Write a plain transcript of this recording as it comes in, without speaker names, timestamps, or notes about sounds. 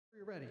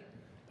You're ready.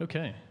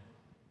 Okay.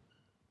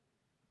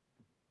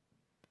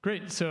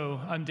 Great. So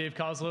I'm Dave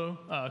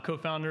Koslow,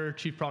 co-founder,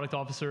 chief product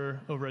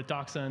officer over at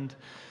DocSend.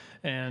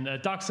 And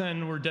at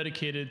DocSend, we're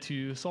dedicated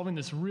to solving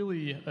this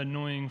really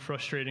annoying,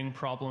 frustrating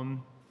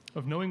problem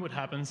of knowing what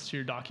happens to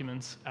your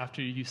documents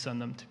after you send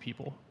them to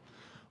people.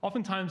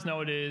 Oftentimes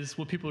nowadays,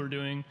 what people are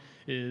doing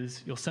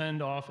is you'll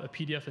send off a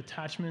PDF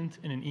attachment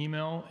in an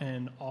email,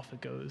 and off it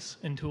goes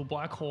into a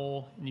black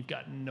hole, and you've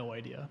got no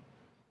idea.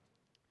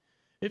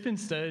 If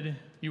instead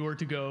you were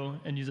to go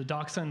and use a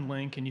DocSend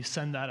link and you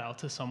send that out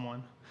to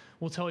someone,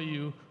 we'll tell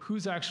you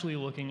who's actually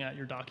looking at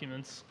your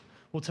documents.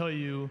 We'll tell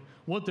you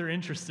what they're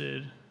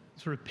interested,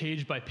 sort of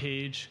page by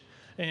page,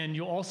 and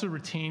you'll also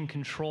retain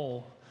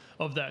control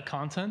of that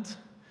content.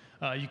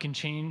 You can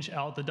change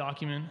out the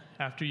document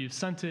after you've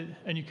sent it,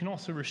 and you can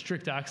also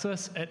restrict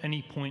access at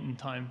any point in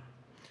time.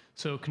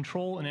 So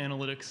control and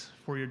analytics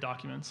for your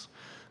documents.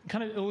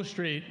 Kind of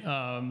illustrate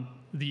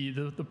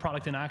the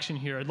product in action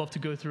here, I'd love to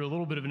go through a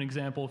little bit of an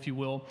example, if you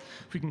will.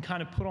 If we can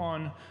kind of put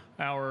on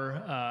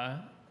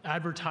our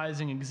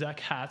advertising exec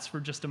hats for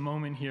just a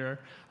moment here,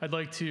 I'd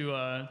like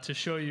to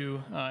show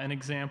you an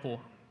example.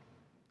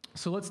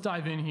 So let's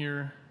dive in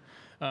here.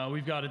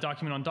 We've got a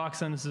document on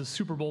DocSend. This is a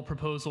Super Bowl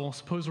proposal.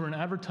 Suppose we're an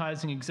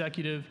advertising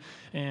executive,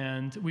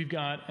 and we've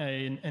got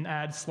an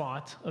ad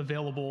slot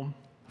available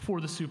for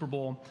the Super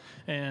Bowl,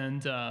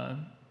 and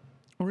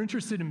we're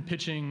interested in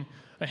pitching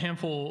a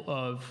handful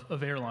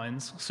of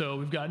airlines. So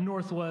we've got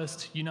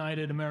Northwest,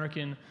 United,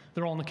 American.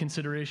 They're all in the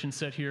consideration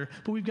set here,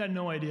 but we've got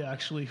no idea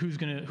actually who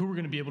we're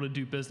going to be able to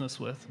do business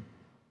with.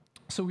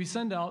 So we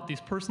send out these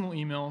personal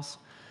emails.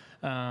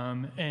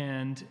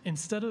 And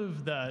instead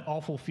of that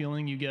awful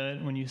feeling you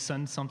get when you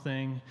send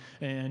something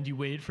and you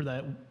wait for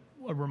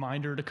a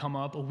reminder to come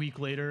up a week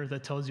later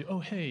that tells you, oh,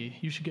 hey,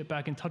 you should get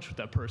back in touch with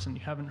that person.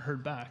 You haven't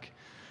heard back.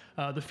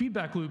 The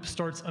feedback loop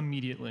starts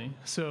immediately.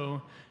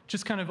 So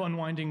just kind of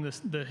unwinding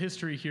the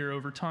history here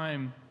over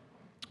time,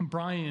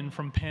 Brian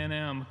from Pan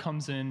Am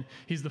comes in.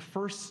 He's the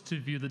first to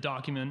view the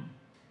document,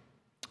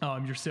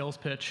 your sales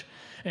pitch,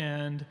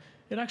 and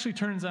it actually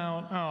turns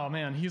out, oh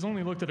man, he's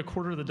only looked at a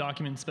quarter of the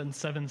document and spent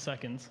 7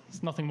 seconds.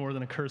 It's nothing more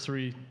than a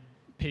cursory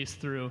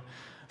paste through.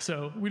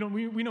 So we know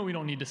we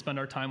don't need to spend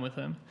our time with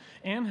him.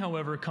 Anne,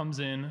 however, comes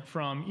in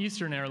from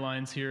Eastern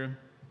Airlines here.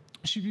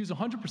 She views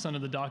 100%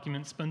 of the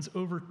document, spends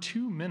over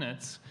 2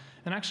 minutes,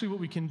 and actually what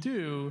we can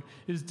do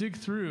is dig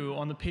through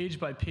on the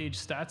page-by-page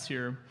stats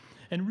here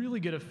and really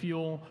get a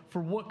feel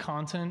for what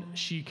content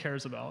she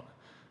cares about.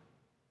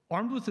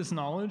 Armed with this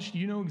knowledge,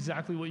 you know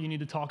exactly what you need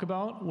to talk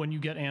about when you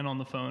get Anne on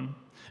the phone.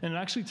 And it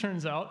actually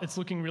turns out it's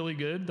looking really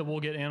good that we'll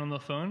get Anne on the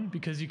phone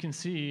because you can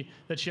see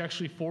that she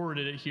actually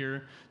forwarded it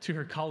here to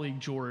her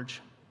colleague,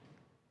 George.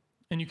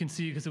 And you can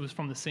see because it was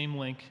from the same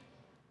link.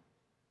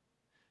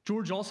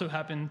 George also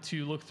happened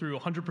to look through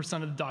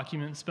 100% of the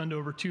document, spend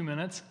over 2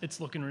 minutes. It's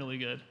looking really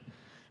good.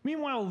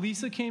 Meanwhile,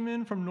 Lisa came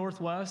in from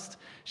Northwest.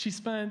 She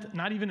spent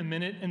not even a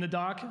minute in the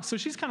doc, so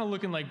she's kind of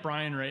looking like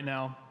Brian right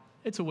now.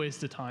 It's a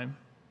waste of time.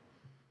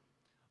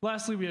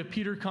 Lastly, we have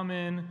Peter come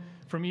in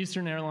from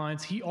Eastern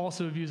Airlines. He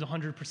also views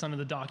 100% of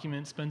the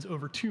document, spends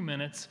over 2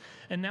 minutes.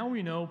 And now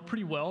we know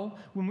pretty well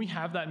when we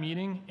have that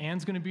meeting,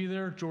 Anne's going to be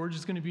there, George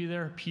is going to be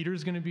there,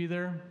 Peter's going to be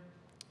there.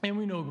 And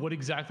we know what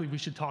exactly we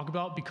should talk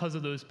about because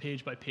of those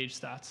page-by-page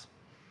stats.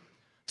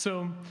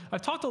 So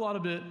I've talked a lot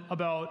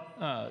about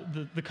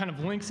the kind of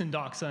links in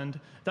DocSend.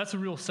 That's a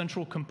real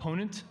central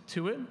component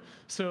to it.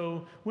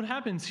 So what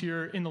happens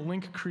here in the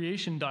link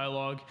creation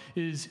dialog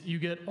is you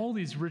get all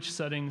these rich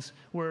settings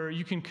where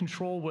you can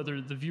control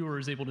whether the viewer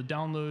is able to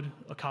download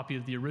a copy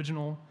of the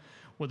original,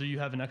 whether you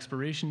have an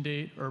expiration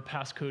date or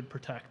passcode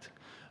protect.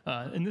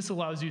 And this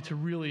allows you to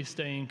really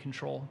stay in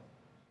control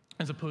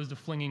as opposed to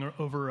flinging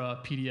over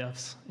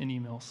PDFs in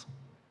emails.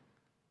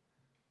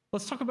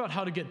 Let's talk about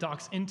how to get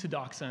docs into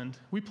DocSend.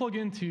 We plug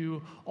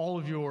into all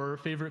of your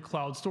favorite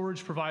cloud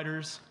storage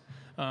providers.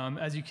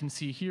 As you can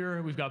see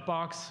here, we've got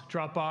Box,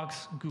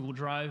 Dropbox, Google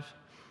Drive.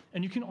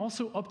 And you can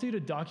also update a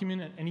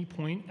document at any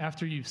point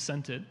after you've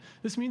sent it.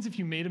 This means if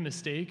you made a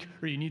mistake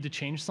or you need to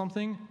change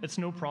something, it's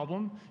no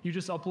problem. You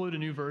just upload a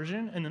new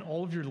version, and then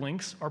all of your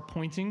links are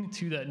pointing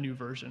to that new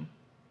version.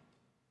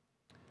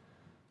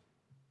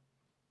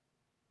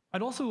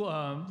 I'd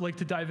also like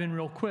to dive in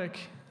real quick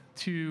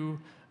to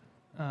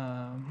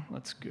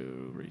let's go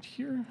right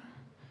here.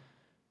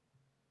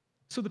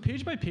 So the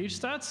page-by-page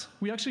stats,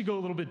 we actually go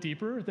a little bit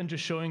deeper than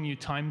just showing you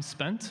time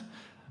spent.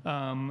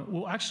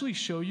 We'll actually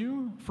show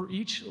you for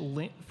each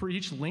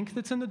link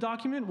that's in the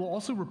document, we'll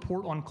also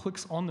report on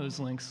clicks on those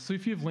links. So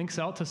if you have links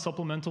out to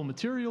supplemental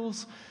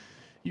materials,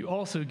 you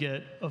also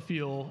get a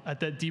feel at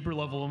that deeper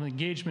level of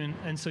engagement,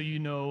 and so you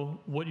know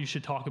what you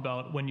should talk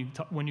about when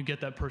you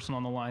get that person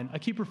on the line. I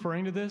keep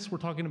referring to this. We're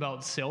talking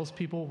about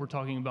salespeople. We're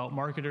talking about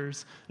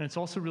marketers, and it's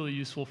also really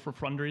useful for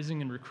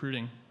fundraising and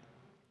recruiting.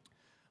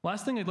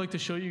 Last thing I'd like to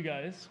show you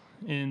guys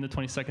in the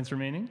 20 seconds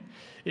remaining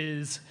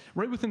is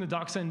right within the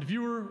DocSend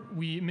viewer,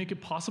 we make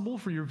it possible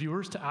for your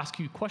viewers to ask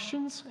you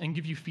questions and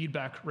give you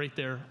feedback right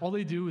there. All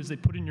they do is they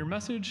put in your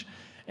message,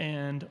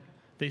 and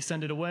They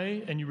send it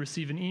away, and you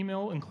receive an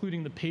email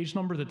including the page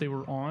number that they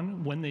were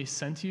on when they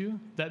sent you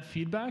that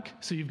feedback.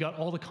 So you've got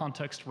all the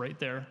context right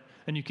there,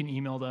 and you can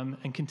email them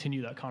and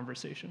continue that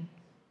conversation.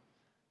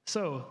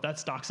 So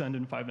that's DocSend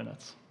in 5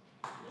 minutes.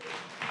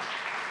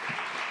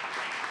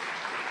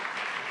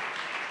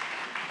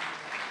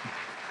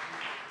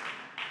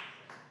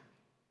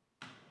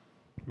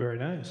 Very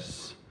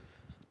nice.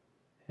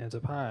 Hands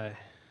up high.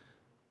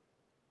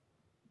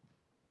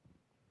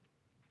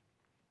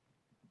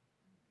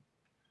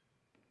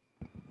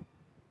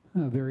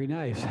 Oh, very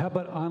nice. How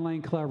about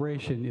online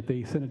collaboration? If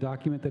they send a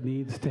document that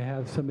needs to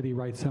have somebody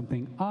write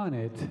something on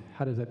it,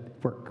 how does that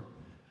work?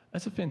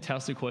 That's a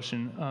fantastic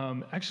question.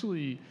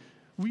 Actually,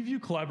 we view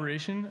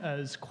collaboration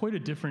as quite a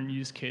different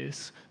use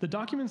case. The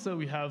documents that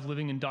we have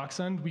living in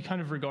DocSend, we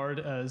kind of regard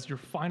as your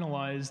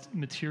finalized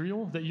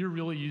material that you're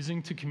really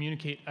using to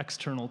communicate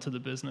external to the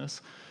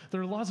business.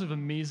 There are lots of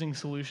amazing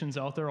solutions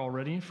out there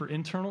already for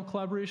internal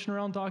collaboration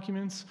around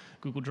documents.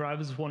 Google Drive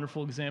is a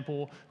wonderful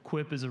example.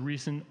 Quip is a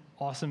recent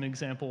awesome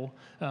example.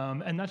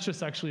 And that's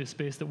just actually a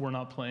space that we're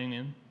not playing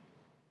in.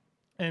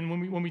 And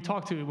when we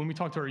talk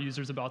to our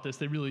users about this,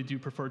 they really do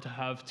prefer to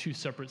have two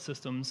separate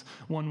systems.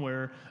 One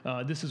where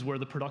this is where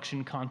the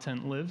production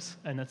content lives,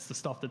 and that's the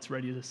stuff that's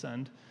ready to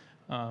send.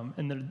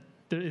 And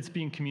it's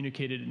being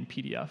communicated in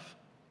PDF.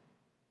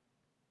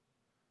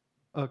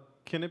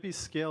 Can it be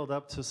scaled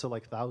up to so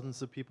like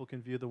thousands of people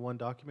can view the one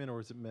document,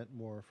 or is it meant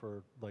more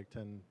for like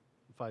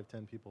 5,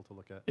 10 people to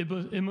look at?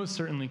 It most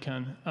certainly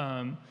can.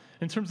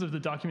 In terms of the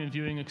document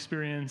viewing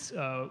experience,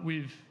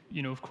 we've,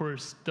 of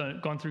course,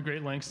 gone through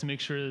great lengths to make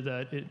sure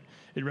that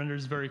it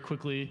renders very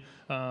quickly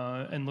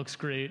and looks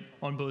great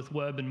on both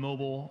web and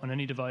mobile on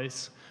any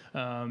device.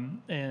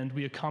 And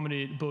we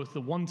accommodate both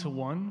the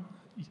one-to-one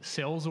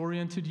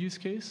sales-oriented use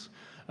case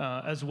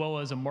as well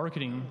as a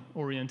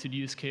marketing-oriented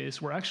use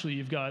case where actually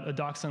you've got a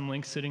DocSend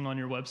link sitting on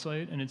your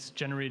website and it's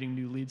generating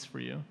new leads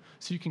for you.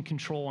 So you can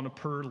control on a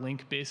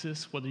per-link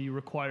basis whether you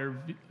require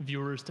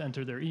viewers to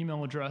enter their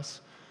email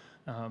address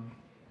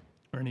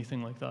or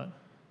anything like that.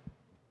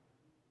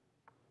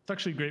 It's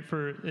actually great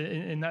for,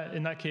 in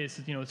that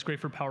case, it's great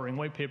for powering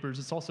white papers.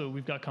 It's also,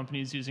 we've got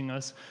companies using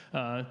us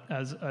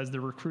as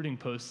their recruiting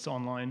posts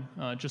online,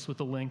 just with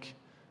a link,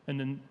 and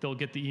then they'll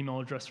get the email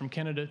address from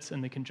candidates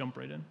and they can jump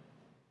right in.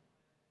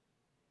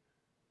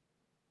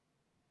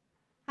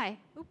 Hi.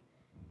 Oop.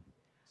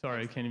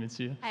 Sorry, I can't even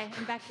see you. Hi,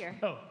 I'm back here.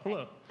 Oh,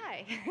 hello.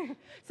 Hi.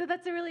 So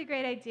that's a really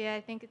great idea.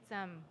 I think it's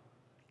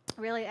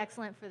really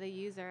excellent for the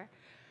user.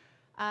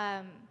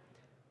 The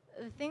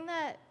thing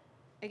that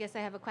I guess I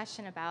have a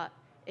question about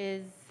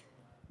is,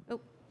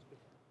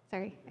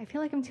 sorry, I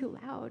feel like I'm too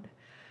loud,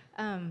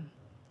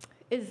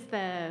 is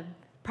the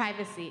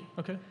privacy.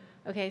 Okay.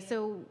 Okay,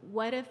 so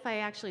what if I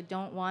actually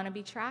don't want to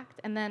be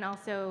tracked? And then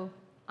also,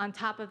 on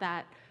top of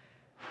that,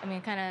 I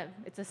mean,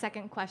 it's a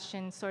second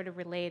question, sort of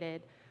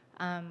related.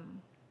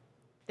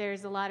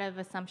 There's a lot of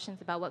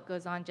assumptions about what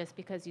goes on just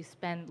because you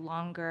spend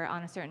longer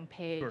on a certain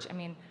page. Sure. I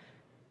mean,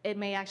 it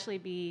may actually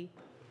be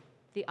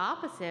the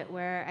opposite,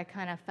 where I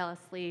kind of fell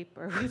asleep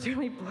or was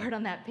really bored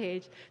on that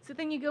page. So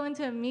then you go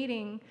into a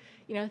meeting,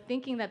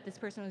 thinking that this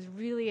person was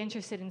really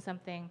interested in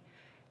something,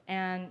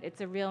 and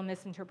it's a real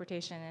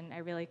misinterpretation, and I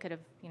really could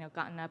have,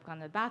 gotten up, gone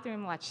to the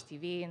bathroom, watched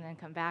TV, and then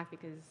come back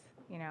because,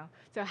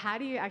 So how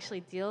do you actually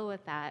deal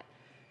with that?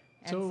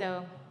 And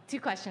so 2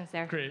 questions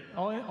there. Great.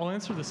 I'll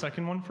answer the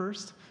second one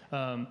first.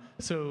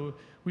 So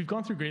we've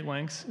gone through great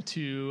lengths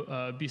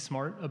to be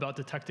smart about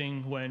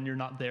detecting when you're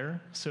not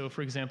there. So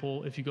for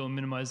example, if you go and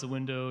minimize the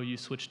window, you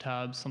switch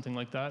tabs, something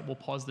like that, we'll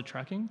pause the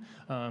tracking.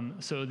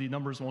 So the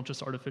numbers won't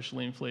just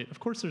artificially inflate. Of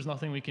course, there's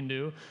nothing we can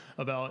do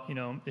about,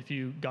 if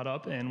you got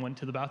up and went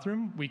to the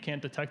bathroom, we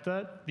can't detect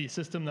that. The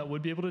system that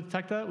would be able to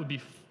detect that would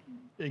be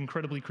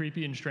incredibly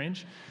creepy and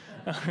strange.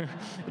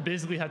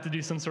 Basically have to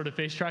do some sort of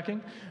face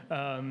tracking.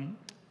 But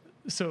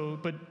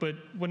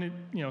when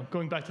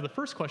going back to the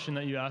first question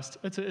that you asked,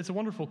 it's a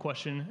wonderful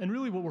question. And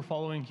really what we're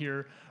following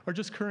here are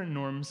just current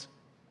norms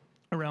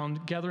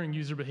around gathering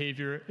user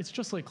behavior. It's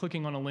just like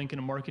clicking on a link in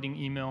a marketing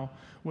email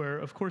where,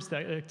 of course,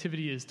 that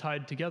activity is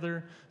tied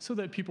together so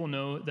that people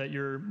know that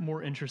you're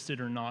more interested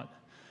or not.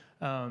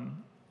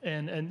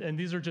 And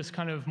these are just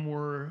kind of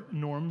more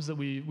norms that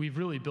we've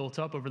really built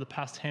up over the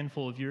past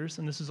handful of years.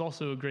 And this is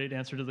also a great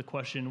answer to the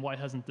question, why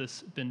hasn't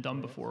this been done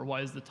before?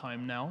 Why is the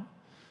time now?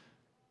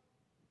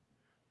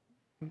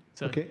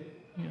 Okay.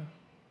 Yeah.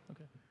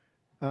 Okay.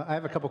 I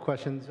have a couple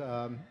questions.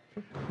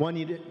 One,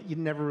 you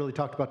never really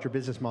talked about your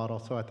business model,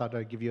 so I thought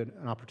I'd give you an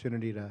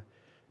opportunity to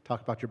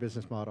talk about your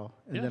business model.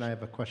 And then I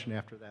have a question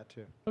after that,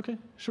 too. Okay,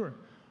 sure.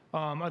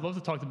 I'd love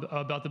to talk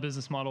about the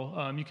business model.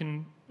 You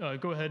can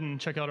go ahead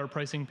and check out our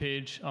pricing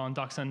page on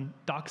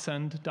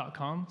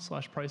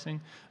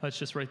DocSend.com/pricing. It's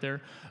just right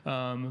there.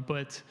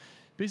 But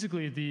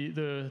basically,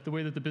 the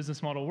way that the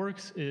business model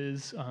works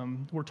is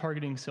we're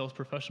targeting sales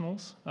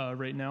professionals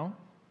right now.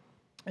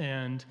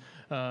 And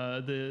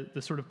the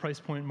sort of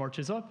price point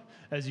marches up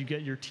as you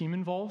get your team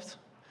involved.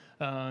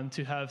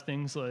 to have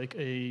things like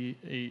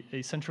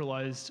a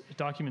centralized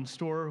document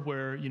store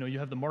where you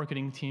have the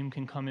marketing team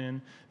can come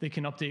in, they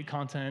can update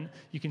content.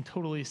 You can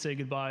totally say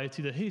goodbye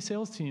to the, hey,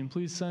 sales team,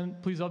 please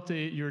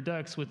update your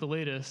decks with the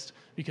latest,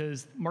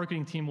 because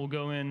marketing team will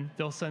go in,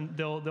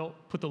 they'll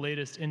put the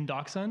latest in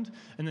DocSend,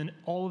 and then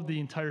all of the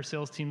entire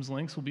sales team's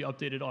links will be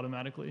updated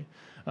automatically.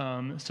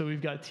 So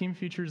we've got team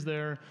features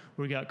there.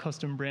 We've got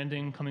custom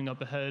branding coming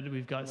up ahead.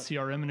 We've got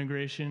CRM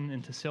integration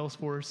into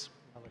Salesforce.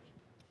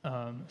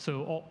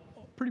 So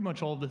pretty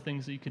much all of the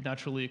things that you could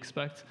naturally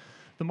expect.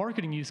 The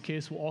marketing use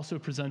case will also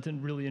present a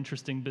really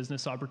interesting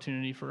business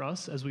opportunity for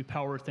us as we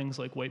power things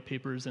like white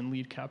papers and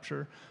lead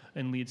capture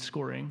and lead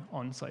scoring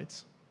on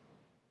sites.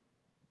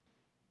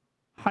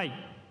 Hi.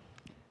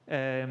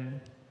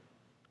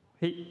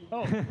 Hey.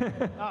 Oh,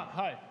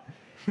 hi.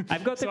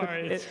 I've got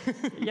Sorry.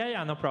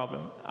 yeah, no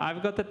problem.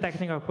 I've got a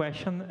technical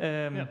question.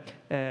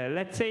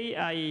 Let's say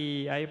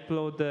I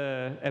upload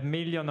 1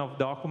 million of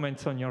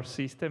documents on your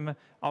system.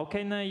 How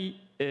can I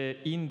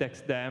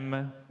index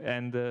them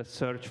and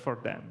search for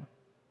them?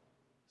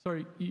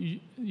 Sorry,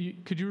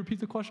 could you repeat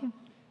the question?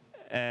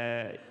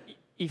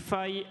 If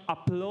I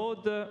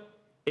upload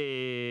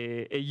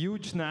a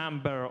huge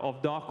number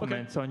of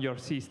documents on your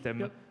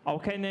system, how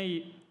can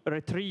I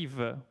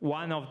retrieve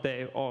one of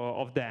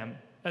them?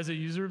 As a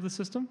user of the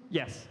system?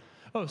 Yes.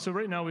 Oh, so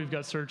right now we've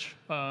got search.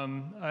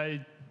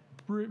 I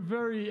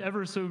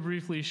ever so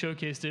briefly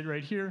showcased it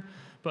right here,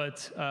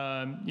 but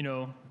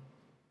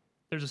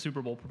there's a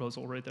Super Bowl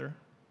proposal right there.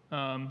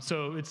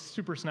 So it's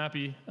super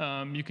snappy.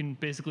 You can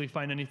basically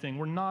find anything.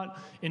 We're not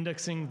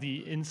indexing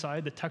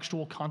the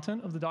textual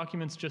content of the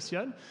documents just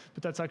yet,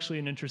 but that's actually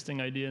an interesting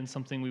idea and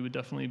something we would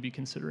definitely be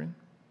considering.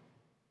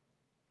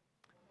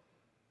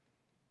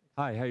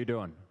 Hi, how you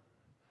doing?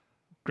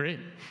 Great.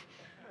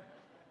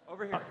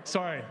 Over here.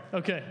 Sorry.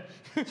 Okay.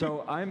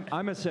 So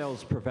I'm a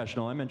sales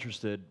professional. I'm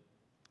interested.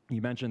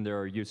 You mentioned there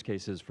are use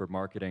cases for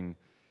marketing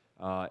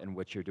in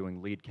which you're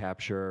doing lead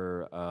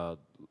capture,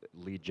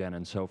 lead gen,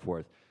 and so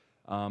forth.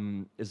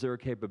 Is there a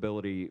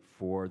capability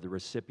for the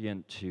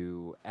recipient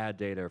to add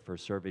data for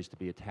surveys to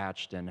be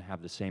attached and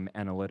have the same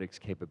analytics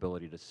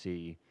capability to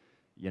see,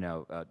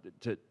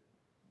 to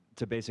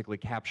basically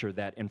capture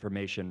that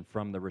information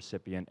from the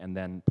recipient and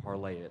then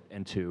parlay it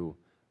into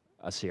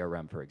a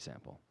CRM, for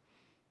example?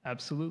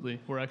 Absolutely.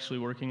 We're actually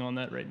working on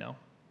that right now.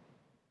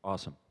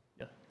 Awesome.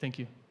 Yeah, thank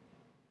you.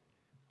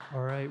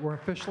 All right, we're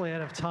officially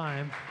out of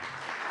time.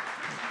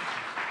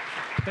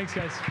 Thanks,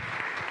 guys.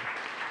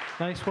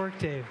 Nice work,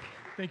 Dave.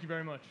 Thank you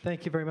very much.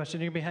 Thank you very much.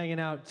 And you're going to be hanging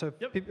out. So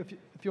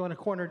if you want to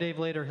corner Dave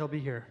later, he'll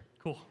be here.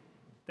 Cool.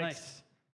 Thanks. Nice.